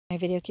My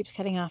video keeps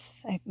cutting off.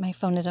 My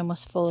phone is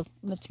almost full of,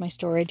 it's my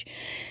storage.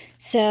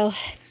 So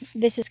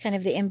this is kind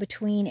of the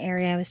in-between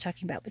area I was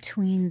talking about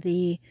between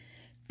the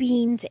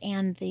beans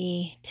and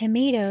the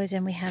tomatoes,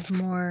 and we have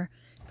more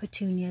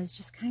petunias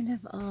just kind of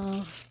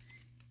all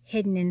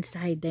hidden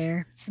inside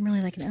there. I'm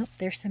really liking it. Oh,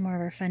 there's some more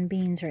of our fun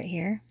beans right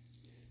here.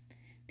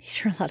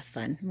 These are a lot of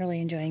fun. I'm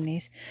really enjoying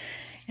these.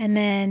 And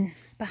then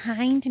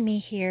behind me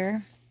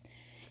here,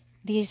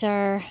 these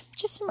are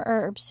just some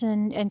herbs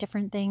and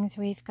different things.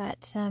 We've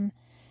got some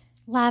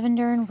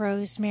lavender and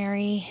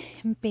rosemary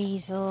and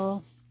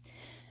basil,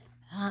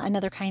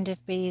 another kind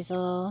of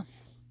basil,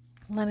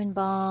 lemon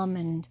balm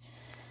and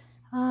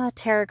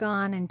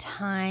tarragon and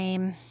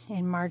thyme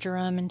and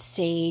marjoram and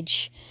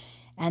sage.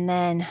 And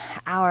then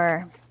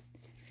our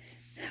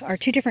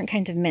two different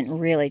kinds of mint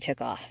really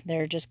took off.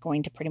 They're just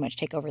going to pretty much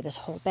take over this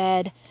whole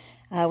bed.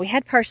 We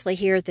had parsley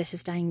here. This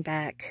is dying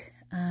back.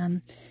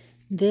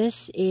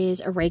 This is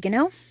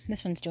oregano.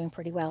 This one's doing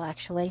pretty well,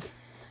 actually.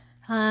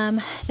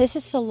 This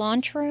is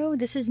cilantro.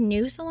 This is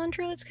new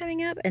cilantro that's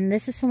coming up, and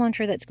this is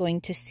cilantro that's going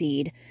to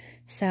seed.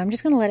 So I'm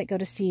just going to let it go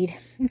to seed.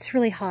 It's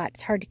really hot.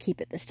 It's hard to keep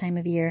it this time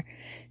of year.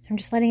 So I'm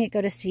just letting it go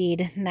to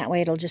seed, and that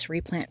way it'll just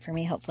replant for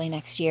me hopefully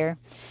next year.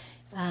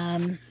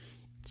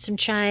 Some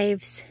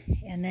chives,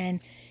 and then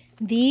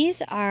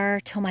these are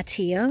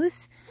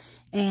tomatillos.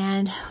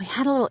 And we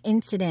had a little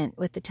incident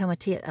with the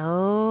tomatillo.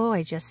 Oh,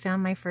 I just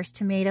found my first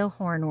tomato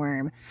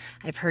hornworm.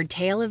 I've heard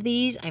tale of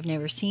these. I've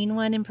never seen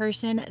one in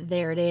person.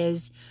 There it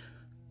is.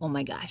 Oh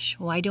my gosh.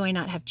 Why do I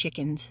not have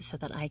chickens so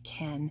that I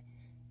can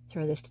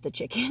throw this to the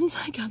chickens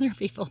like other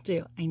people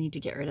do? I need to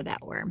get rid of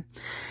that worm.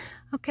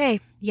 Okay,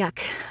 yuck.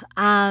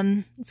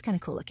 It's kind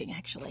of cool looking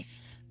actually,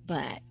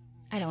 but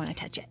I don't want to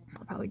touch it.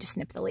 I'll probably just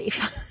snip the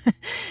leaf.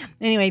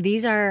 Anyway,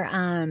 these are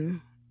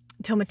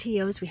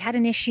tomatillos. We had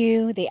an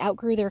issue. They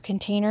outgrew their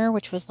container,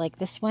 which was like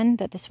this one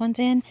that this one's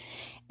in,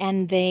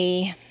 and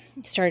they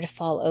started to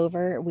fall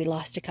over. We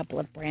lost a couple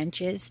of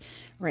branches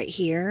right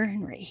here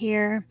and right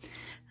here.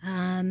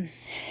 I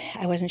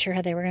wasn't sure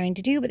how they were going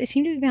to do, but they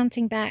seem to be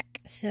bouncing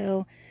back,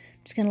 so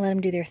I'm just going to let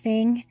them do their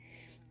thing.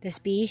 This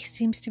bee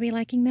seems to be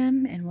liking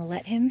them, and we'll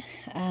let him.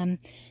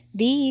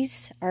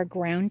 These are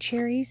ground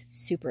cherries.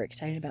 Super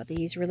excited about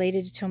these.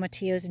 Related to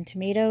tomatillos and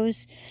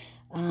tomatoes.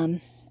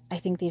 I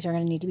think these are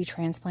going to need to be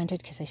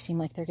transplanted because they seem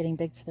like they're getting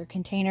big for their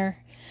container.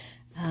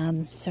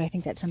 So I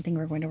think that's something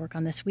we're going to work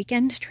on this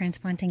weekend,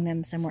 transplanting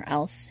them somewhere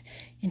else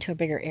into a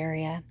bigger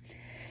area.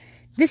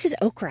 This is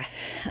okra.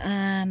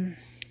 Not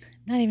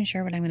even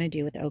sure what I'm going to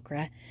do with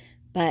okra,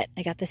 but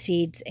I got the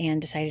seeds and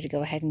decided to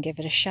go ahead and give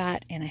it a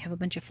shot. And I have a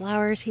bunch of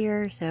flowers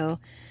here, so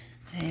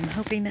I'm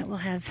hoping that we'll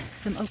have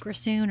some okra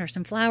soon, or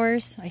some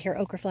flowers. I hear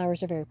okra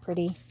flowers are very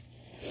pretty.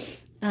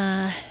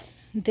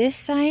 This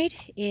side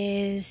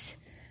is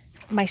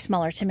my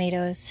smaller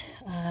tomatoes.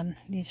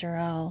 These are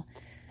all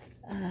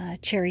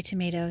cherry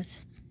tomatoes.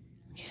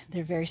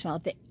 They're very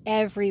small.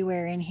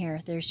 Everywhere in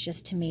here, there's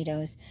just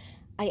tomatoes.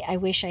 I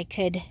wish I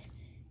could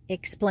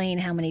explain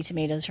how many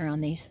tomatoes are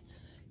on these.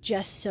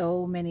 Just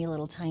so many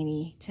little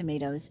tiny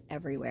tomatoes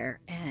everywhere,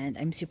 and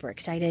I'm super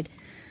excited.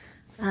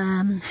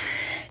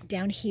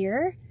 Down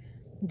here,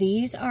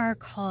 these are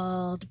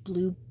called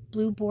blue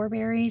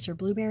boreberries or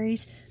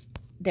blueberries.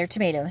 They're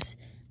tomatoes,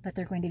 but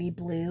they're going to be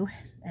blue.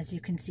 As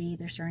you can see,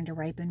 they're starting to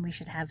ripen. We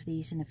should have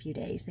these in a few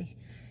days. They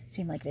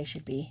seem like they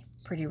should be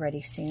pretty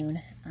ready soon.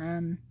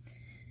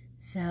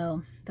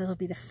 So those will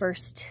be the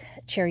first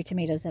cherry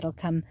tomatoes that'll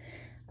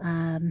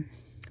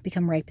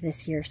become ripe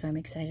this year, so I'm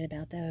excited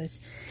about those.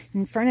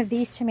 In front of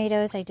these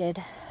tomatoes, I did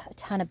a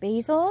ton of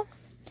basil,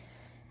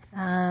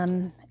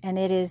 and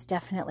it is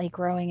definitely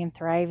growing and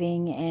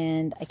thriving,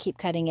 and I keep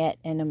cutting it,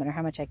 and no matter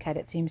how much I cut,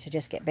 it seems to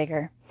just get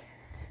bigger.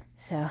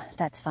 So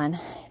that's fun.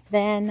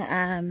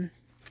 Then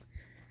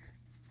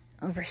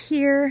over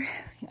here,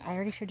 I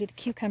already showed you the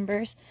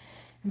cucumbers.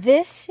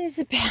 This is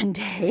a bad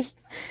day.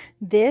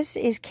 This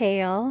is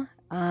kale.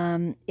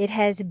 It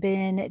has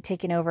been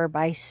taken over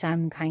by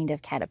some kind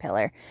of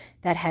caterpillar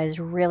that has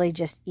really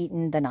just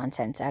eaten the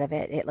nonsense out of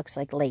it. It looks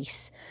like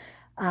lace.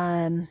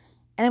 And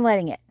I'm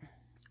letting it.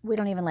 We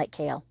don't even like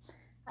kale.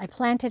 I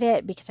planted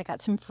it because I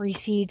got some free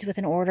seeds with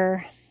an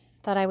order.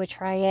 Thought I would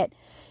try it.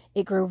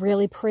 It grew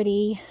really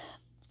pretty.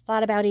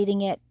 Thought about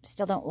eating it.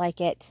 Still don't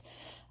like it.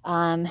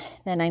 Then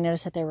I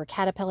noticed that there were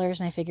caterpillars,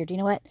 and I figured, you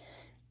know what?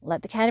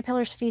 Let the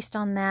caterpillars feast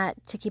on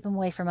that to keep them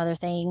away from other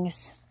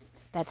things.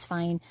 That's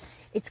fine.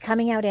 It's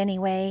coming out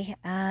anyway.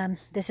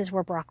 This is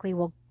where broccoli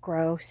will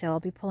grow, so I'll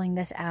be pulling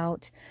this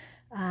out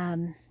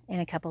in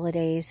a couple of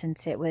days,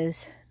 since it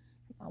was,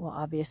 well,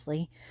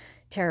 obviously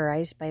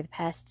terrorized by the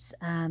pests,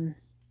 and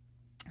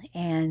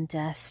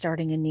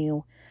starting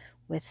anew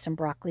with some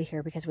broccoli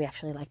here because we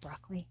actually like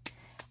broccoli.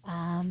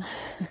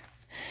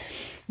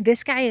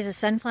 This guy is a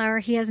sunflower.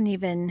 He hasn't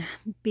even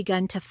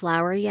begun to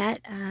flower yet.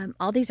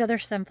 All these other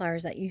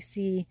sunflowers that you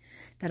see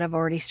that have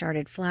already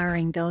started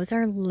flowering, those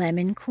are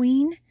lemon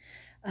queen.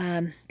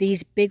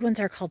 These big ones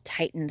are called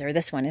titans, or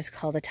this one is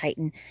called a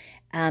titan.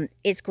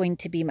 It's going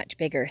to be much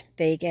bigger.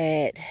 They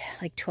get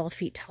like 12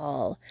 feet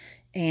tall,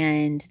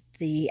 and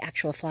the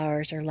actual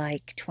flowers are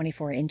like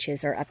 24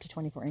 inches or up to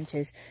 24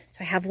 inches. So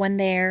I have one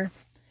there.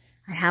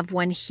 I have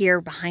one here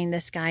behind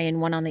this guy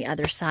and one on the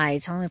other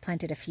side. So I only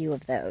planted a few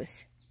of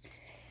those.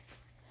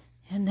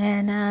 And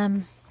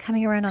then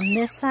coming around on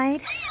this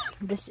side,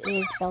 this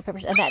is bell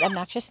peppers. And that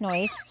obnoxious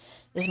noise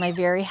is my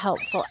very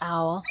helpful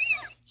owl.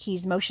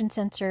 He's motion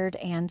censored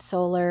and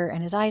solar,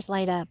 and his eyes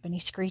light up and he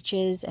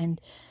screeches,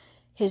 and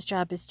his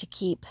job is to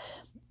keep,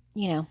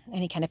 you know,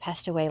 any kind of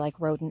pest away, like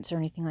rodents or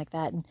anything like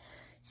that. And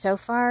so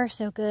far,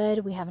 so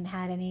good. We haven't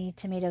had any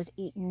tomatoes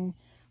eaten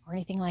or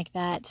anything like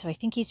that. So I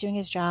think he's doing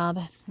his job,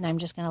 and I'm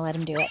just going to let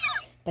him do it.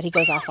 But he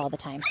goes off all the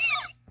time.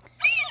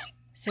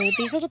 So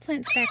these little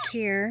plants back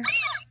here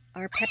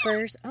are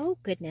peppers. Oh,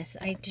 goodness.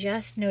 I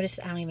just noticed.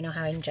 I don't even know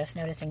how I'm just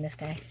noticing this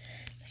guy.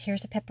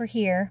 Here's a pepper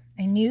here.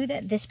 I knew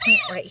that this plant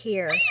right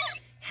here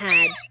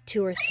had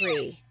 2 or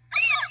 3.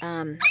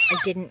 I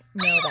didn't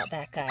know about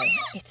that guy.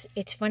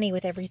 It's funny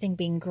with everything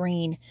being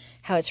green,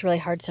 how it's really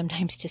hard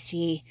sometimes to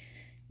see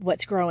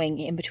what's growing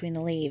in between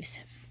the leaves.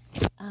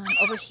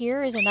 Over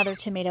here is another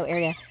tomato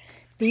area.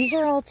 These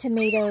are all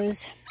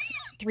tomatoes,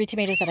 3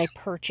 tomatoes that I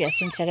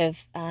purchased instead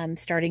of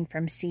starting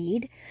from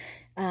seed.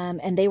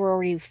 And they were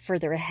already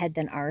further ahead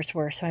than ours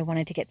were, so I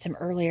wanted to get some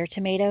earlier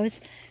tomatoes.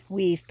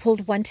 We've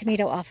pulled 1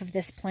 tomato off of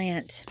this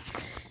plant.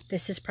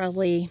 This is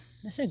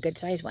a good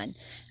size one.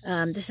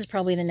 This is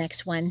probably the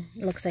next one.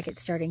 It looks like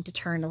it's starting to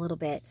turn a little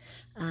bit.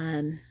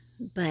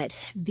 But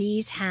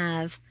these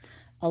have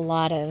a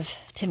lot of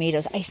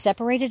tomatoes. I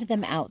separated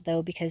them out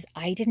though because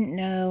I didn't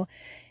know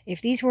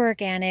if these were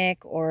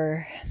organic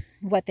or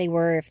what they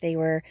were, if they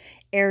were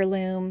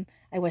heirloom.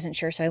 I wasn't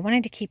sure, so I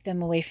wanted to keep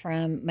them away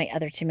from my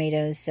other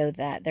tomatoes so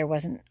that there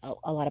wasn't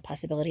a lot of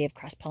possibility of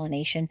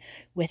cross-pollination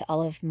with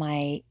all of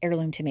my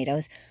heirloom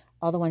tomatoes.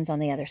 All the ones on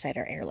the other side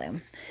are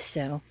heirloom,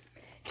 so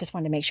just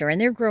wanted to make sure.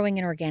 And they're growing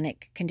in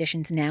organic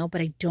conditions now,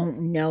 but I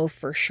don't know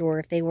for sure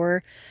if they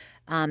were.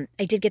 I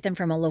did get them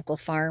from a local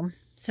farm,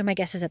 so my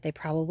guess is that they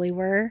probably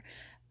were,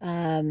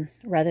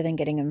 rather than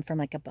getting them from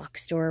like a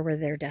box store where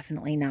they're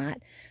definitely not.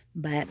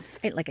 But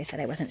like I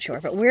said, I wasn't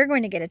sure. But we're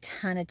going to get a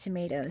ton of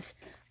tomatoes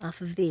off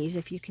of these.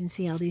 If you can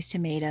see all these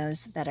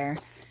tomatoes that are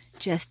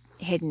just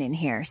hidden in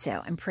here.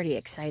 So I'm pretty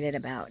excited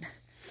about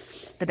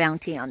the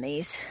bounty on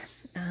these.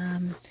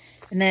 And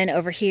then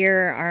over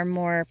here are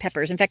more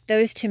peppers. In fact,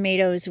 those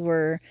tomatoes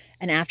were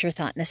an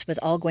afterthought. And this was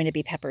all going to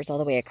be peppers all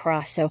the way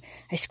across. So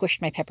I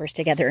squished my peppers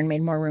together and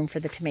made more room for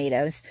the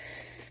tomatoes.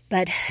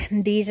 But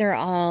these are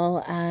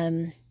all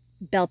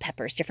bell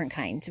peppers, different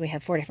kinds. We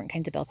have 4 different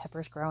kinds of bell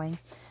peppers growing.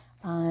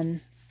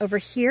 Over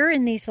here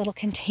in these little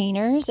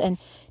containers, and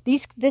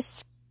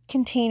this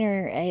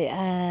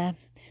container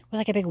was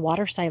like a big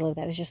water silo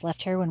that was just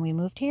left here when we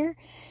moved here,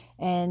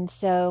 and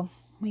so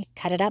we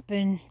cut it up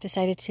and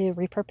decided to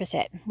repurpose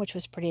it, which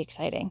was pretty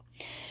exciting.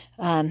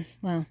 Well,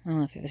 I don't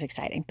know if it was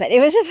exciting, but it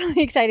was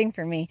really exciting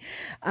for me.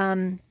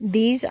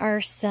 These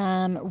are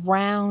some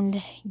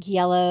round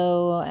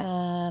yellow,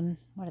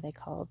 what are they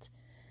called?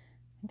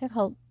 I think they're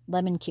called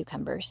lemon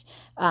cucumbers.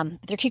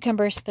 They're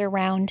cucumbers, they're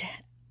round.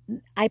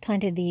 I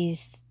planted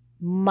these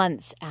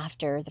months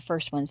after the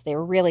first ones. They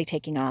were really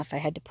taking off. I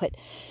had to put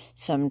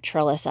some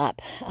trellis up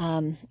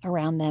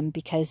around them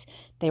because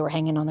they were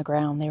hanging on the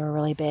ground. They were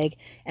really big,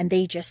 and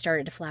they just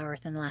started to flower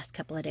within the last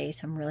couple of days.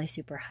 So I'm really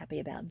super happy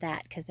about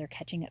that because they're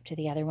catching up to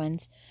the other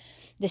ones.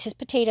 This is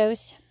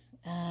potatoes,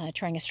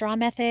 trying a straw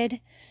method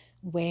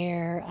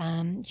where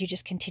you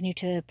just continue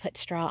to put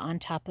straw on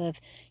top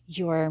of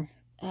your,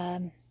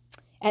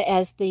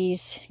 as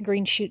these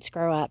green shoots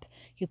grow up,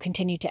 you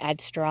continue to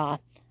add straw,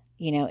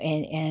 you know,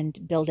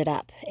 and build it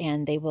up,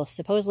 and they will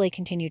supposedly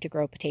continue to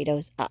grow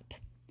potatoes up.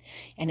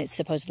 And it's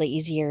supposedly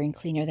easier and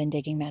cleaner than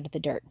digging them out of the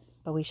dirt,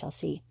 but we shall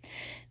see.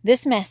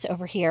 This mess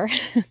over here,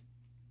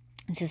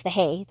 this is the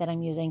hay that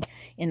I'm using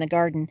in the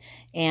garden,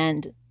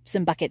 and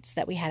some buckets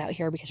that we had out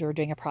here because we were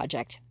doing a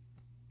project.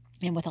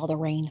 And with all the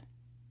rain,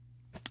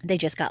 they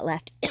just got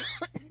left.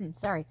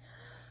 Sorry.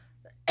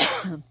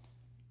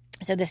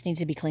 So this needs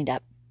to be cleaned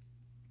up.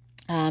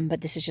 But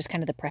this is just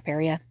kind of the prep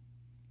area.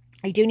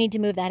 I do need to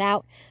move that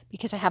out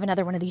because I have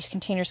another one of these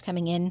containers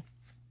coming in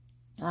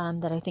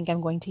that I think I'm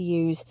going to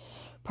use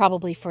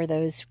probably for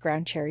those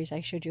ground cherries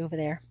I showed you over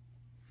there.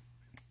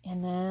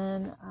 And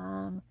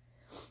then,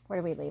 where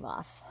do we leave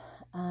off?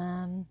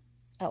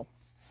 Oh,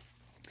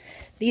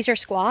 these are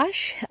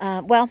squash.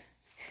 Well,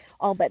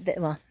 all but,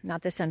 well,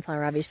 not the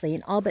sunflower, obviously,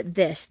 and all but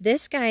this.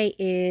 This guy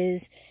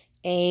is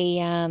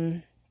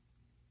a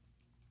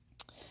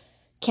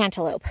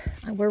cantaloupe.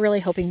 We're really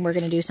hoping we're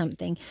going to do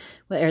something,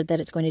 or that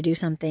it's going to do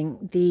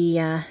something.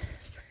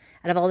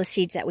 Out of all the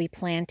seeds that we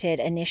planted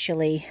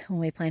initially, when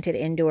we planted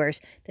indoors,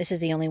 this is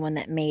the only one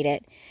that made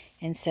it.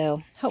 And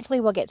so hopefully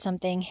we'll get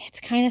something. It's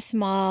kind of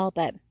small,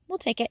 but we'll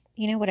take it,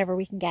 you know, whatever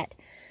we can get.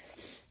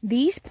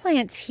 These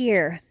plants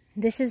here,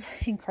 this is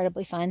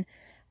incredibly fun.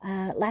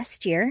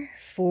 Last year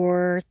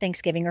for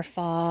Thanksgiving or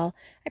fall,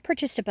 I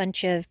purchased a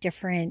bunch of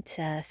different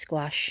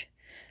squash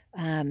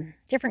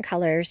different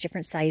colors,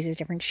 different sizes,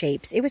 different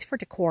shapes. It was for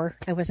decor.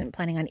 I wasn't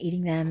planning on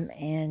eating them,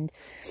 and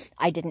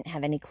I didn't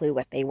have any clue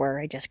what they were.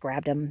 I just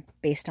grabbed them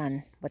based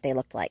on what they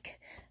looked like,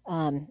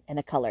 and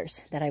the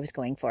colors that I was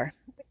going for.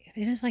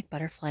 It is like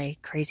butterfly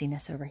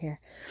craziness over here.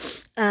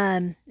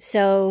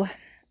 So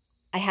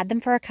I had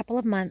them for a couple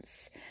of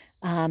months,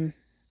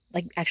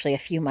 like actually a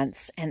few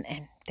months, and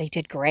they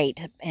did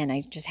great. And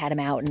I just had them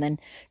out, and then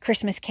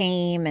Christmas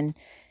came, and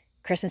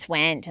Christmas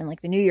went, and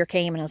like the New Year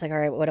came, and I was like, all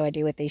right, what do I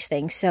do with these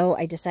things? So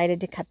I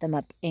decided to cut them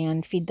up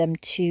and feed them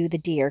to the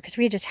deer, because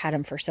we had just had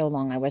them for so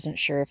long. I wasn't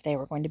sure if they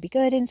were going to be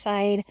good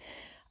inside.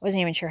 I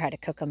wasn't even sure how to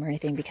cook them or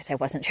anything because I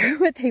wasn't sure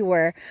what they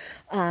were.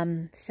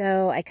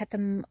 So I cut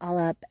them all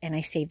up and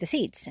I saved the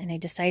seeds, and I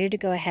decided to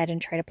go ahead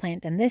and try to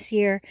plant them this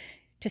year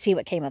to see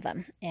what came of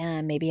them.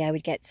 And maybe I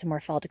would get some more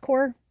fall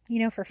decor, you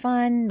know, for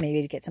fun.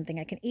 Maybe to get something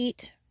I can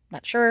eat.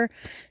 Not sure.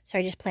 So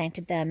I just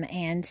planted them.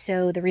 And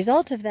so the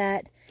result of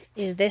that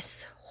is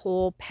this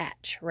whole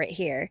patch right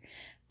here.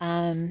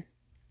 And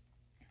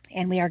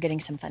we are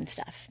getting some fun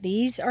stuff.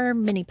 These are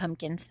mini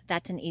pumpkins.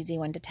 That's an easy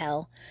one to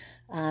tell.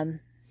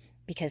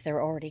 Because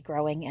they're already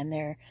growing and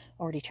they're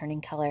already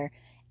turning color.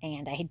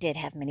 And I did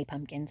have mini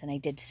pumpkins, and I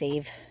did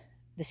save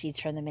the seeds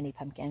from the mini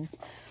pumpkins.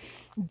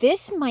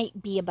 This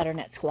might be a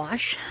butternut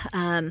squash.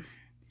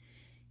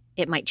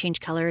 It might change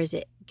color as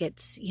it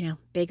gets, you know,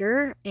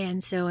 bigger.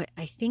 And so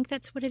I think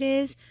that's what it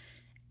is.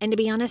 And to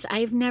be honest,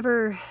 I've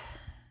never,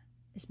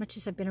 as much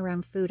as I've been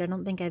around food, I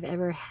don't think I've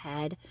ever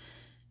had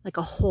like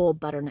a whole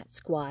butternut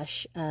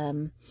squash.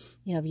 You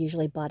know, I've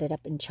usually bought it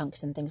up in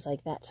chunks and things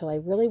like that. So I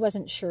really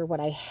wasn't sure what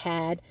I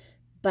had.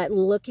 But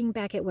looking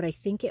back at what I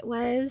think it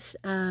was,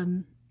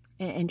 and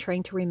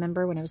trying to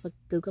remember when I was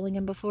Googling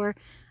them before,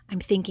 I'm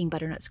thinking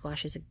butternut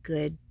squash is a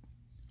good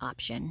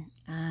option.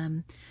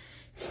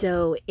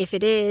 So if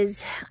it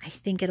is, I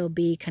think it'll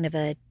be kind of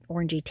a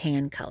orangey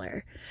tan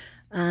color.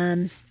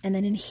 And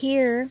then in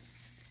here,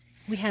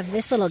 we have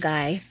this little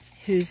guy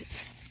who's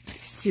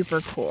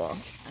super cool.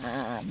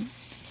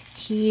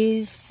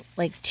 He's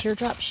like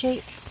teardrop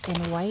shaped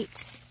and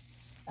white.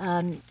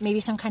 Maybe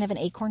some kind of an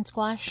acorn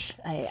squash.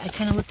 I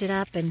kind of looked it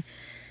up, and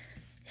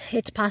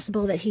it's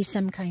possible that he's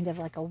some kind of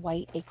like a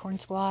white acorn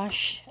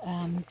squash.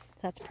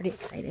 That's pretty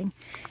exciting.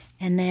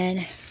 And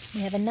then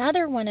we have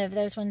another one of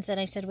those ones that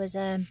I said was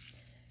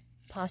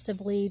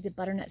possibly the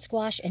butternut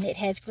squash, and it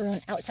has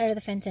grown outside of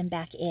the fence and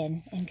back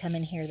in and come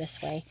in here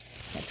this way.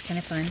 That's kind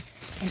of fun.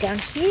 And down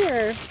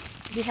here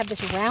we have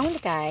this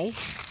round guy,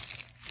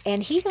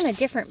 and he's on a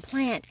different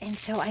plant, and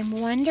so I'm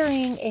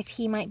wondering if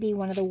he might be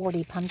one of the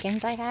warty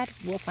pumpkins I had.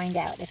 We'll find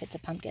out if it's a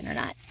pumpkin or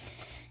not.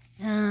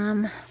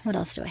 What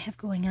else do I have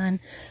going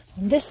on?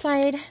 On this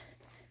side, I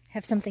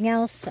have something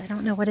else. I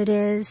don't know what it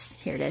is.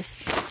 Here it is.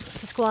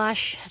 It's a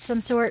squash of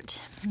some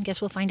sort. I guess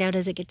we'll find out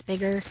as it gets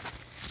bigger.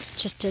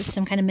 Just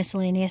some kind of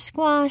miscellaneous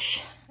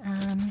squash.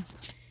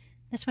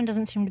 This one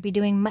doesn't seem to be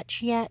doing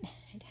much yet.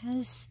 It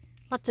has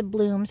lots of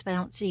blooms, but I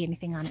don't see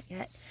anything on it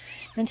yet.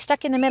 And then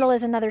stuck in the middle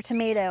is another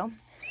tomato.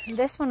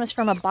 This one was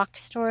from a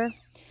box store.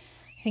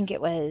 I think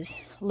it was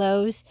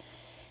Lowe's.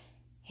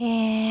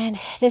 And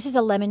this is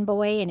a lemon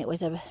boy, and it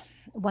was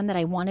one that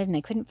I wanted and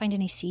I couldn't find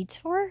any seeds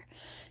for.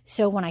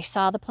 So when I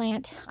saw the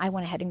plant, I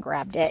went ahead and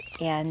grabbed it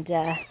and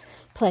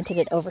planted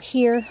it over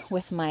here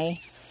with my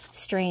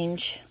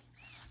strange,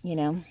 you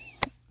know,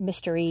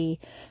 mystery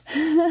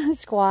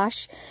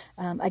squash.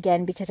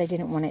 Again, because I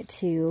didn't want it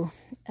to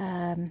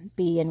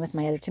be in with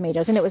my other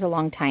tomatoes. And it was a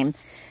long time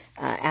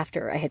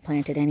after I had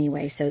planted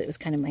anyway, so it was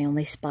kind of my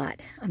only spot.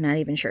 I'm not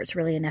even sure it's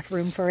really enough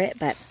room for it,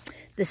 but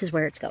this is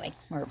where it's going,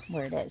 or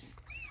where it is.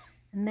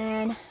 And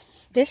then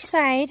this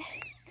side,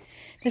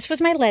 this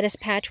was my lettuce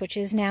patch, which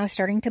is now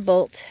starting to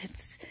bolt.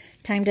 It's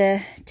time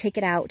to take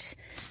it out.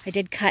 I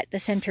did cut the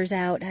centers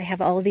out. I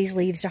have all of these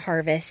leaves to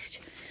harvest.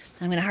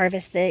 I'm going to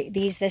harvest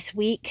these this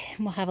week.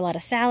 We'll have a lot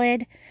of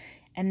salad.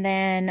 And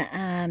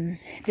then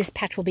this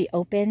patch will be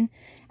open,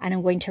 and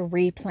I'm going to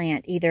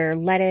replant either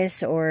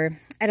lettuce or,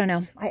 I don't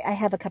know, I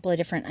have a couple of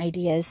different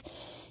ideas.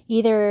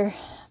 Either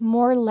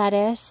more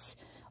lettuce,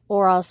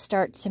 or I'll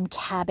start some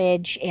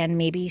cabbage and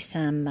maybe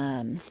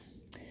some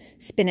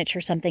spinach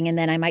or something, and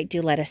then I might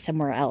do lettuce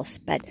somewhere else.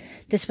 But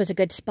this was a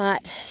good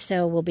spot,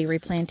 so we'll be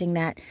replanting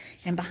that.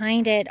 And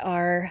behind it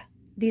are,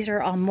 these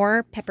are all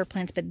more pepper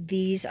plants, but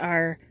these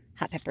are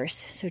hot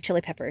peppers, so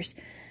chili peppers.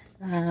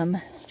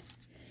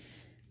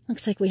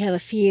 Looks like we have a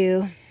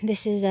few.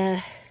 This is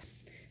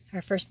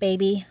our first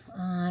baby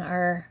on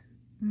our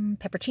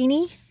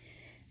peppercini.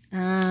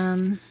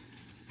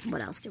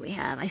 What else do we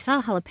have? I saw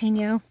a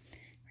jalapeno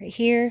right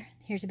here.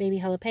 Here's a baby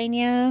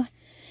jalapeno.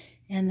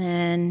 And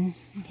then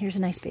here's a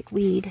nice big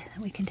weed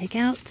that we can take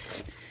out.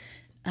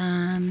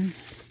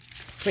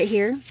 Right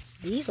here,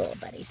 these little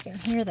buddies down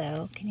here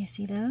though, can you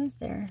see those?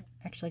 They're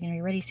actually going to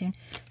be ready soon.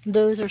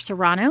 Those are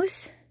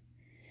serranos.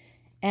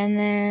 And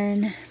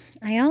then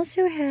I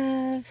also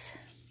have,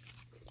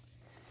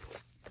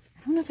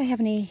 I don't know if I have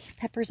any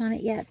peppers on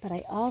it yet, but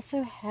I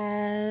also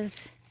have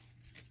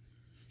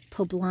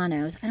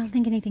poblanos. I don't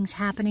think anything's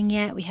happening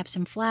yet. We have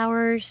some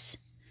flowers.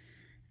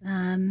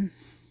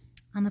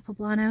 on the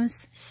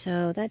poblanos.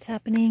 So that's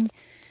happening.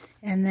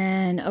 And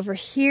then over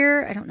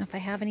here, I don't know if I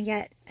have any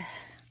yet.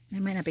 I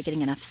might not be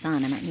getting enough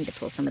sun. I might need to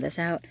pull some of this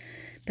out.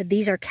 But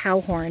these are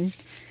cowhorn.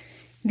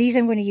 These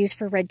I'm going to use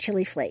for red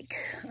chili flake.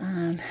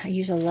 I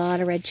use a lot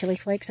of red chili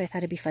flakes, so I thought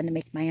it'd be fun to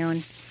make my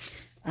own.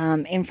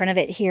 In front of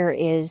it here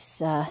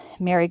is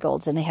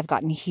marigolds, and they have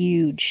gotten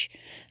huge.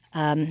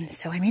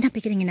 So I may not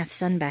be getting enough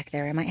sun back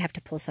there. I might have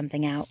to pull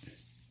something out.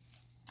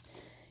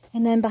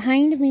 And then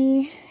behind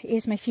me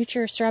is my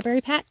future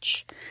strawberry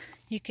patch.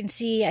 You can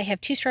see I have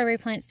 2 strawberry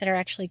plants that are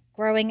actually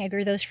growing. I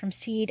grew those from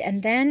seed.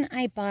 And then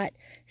I bought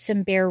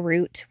some bare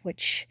root,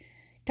 which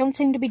don't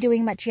seem to be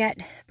doing much yet,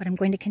 but I'm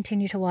going to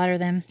continue to water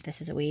them. This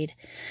is a weed.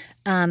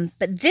 But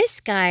this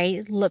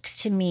guy looks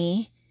to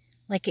me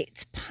like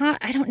it's pot.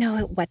 I don't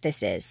know what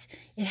this is.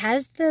 It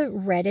has the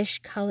reddish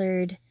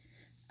colored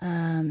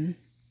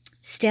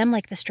stem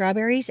like the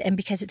strawberries, and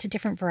because it's a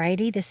different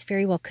variety, this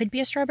very well could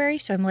be a strawberry,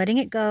 so I'm letting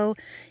it go.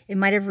 It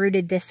might have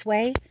rooted this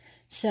way,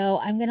 so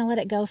I'm going to let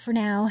it go for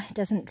now. It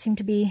doesn't seem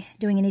to be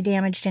doing any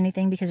damage to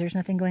anything because there's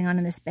nothing going on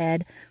in this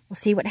bed. We'll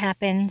see what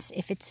happens.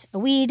 If it's a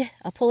weed,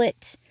 I'll pull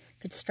it.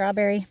 If it's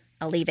strawberry,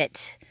 I'll leave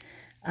it.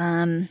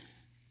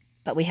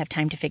 But we have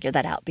time to figure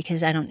that out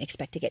because I don't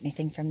expect to get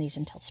anything from these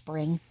until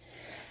spring.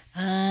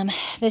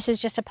 This is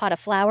just a pot of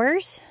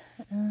flowers.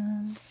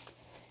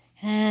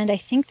 And I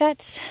think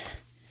that's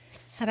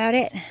about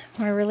it.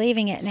 We're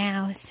leaving it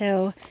now.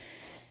 So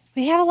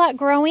we have a lot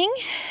growing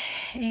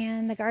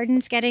and the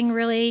garden's getting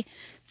really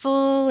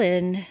full.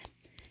 And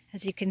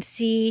as you can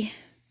see,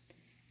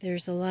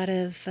 there's a lot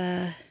of,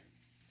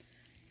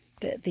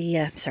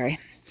 sorry,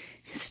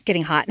 it's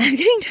getting hot. I'm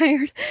getting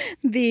tired.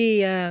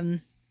 The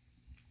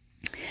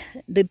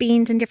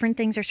beans and different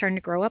things are starting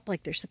to grow up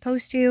like they're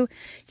supposed to.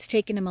 It's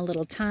taking them a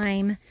little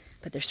time,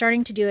 but they're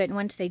starting to do it. And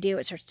once they do,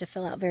 it starts to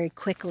fill out very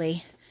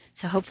quickly.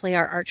 So hopefully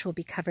our arch will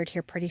be covered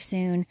here pretty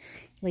soon,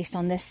 at least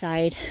on this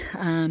side.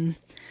 I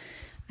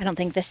don't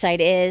think this side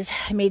is.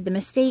 I made the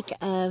mistake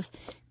of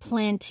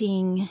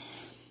planting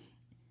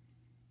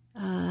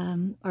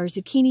our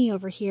zucchini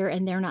over here,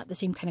 and they're not the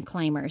same kind of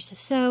climbers.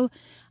 So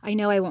I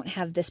know I won't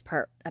have this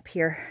part up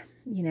here,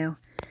 you know,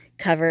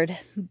 covered.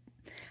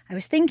 I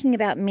was thinking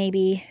about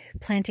maybe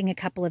planting a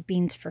couple of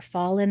beans for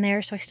fall in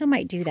there, so I still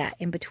might do that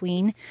in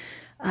between.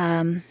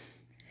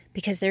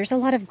 Because there's a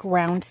lot of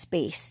ground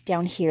space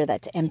down here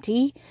that's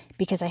empty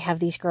because I have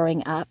these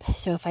growing up.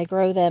 So if I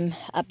grow them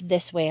up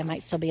this way, I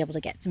might still be able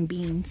to get some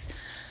beans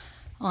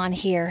on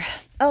here.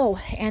 Oh,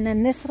 and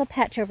then this little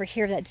patch over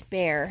here that's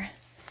bare,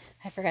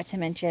 I forgot to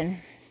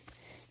mention.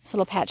 This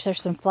little patch,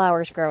 there's some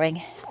flowers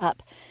growing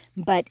up.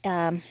 But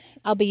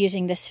I'll be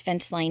using this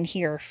fence line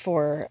here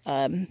for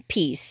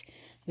peas.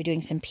 I'll be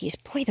doing some peas.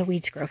 Boy, the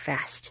weeds grow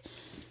fast.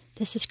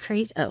 This is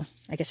crazy. Oh,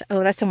 I guess,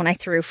 oh, that's the one I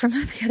threw from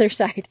the other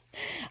side.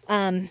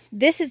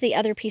 This is the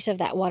other piece of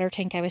that water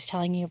tank I was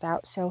telling you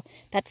about. So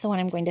that's the one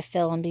I'm going to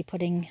fill and be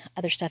putting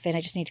other stuff in.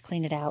 I just need to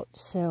clean it out.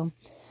 So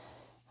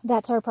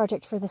that's our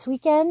project for this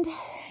weekend.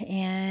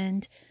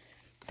 And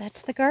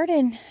that's the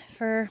garden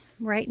for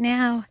right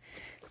now.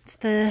 It's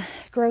the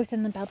growth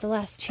in about the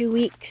last 2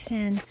 weeks,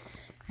 and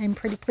I'm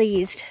pretty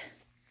pleased.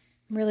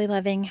 I'm really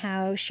loving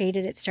how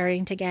shaded it's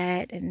starting to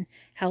get and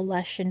how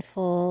lush and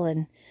full,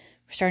 and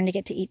we're starting to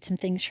get to eat some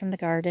things from the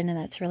garden, and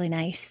that's really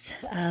nice.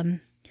 I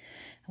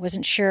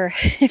wasn't sure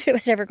if it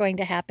was ever going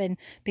to happen,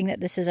 being that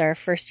this is our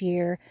first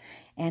year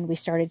and we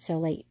started so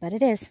late, but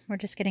it is. We're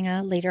just getting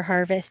a later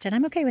harvest, and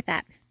I'm okay with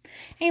that.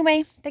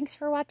 Anyway, thanks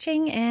for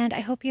watching, and I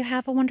hope you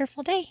have a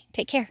wonderful day.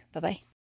 Take care. Bye-bye.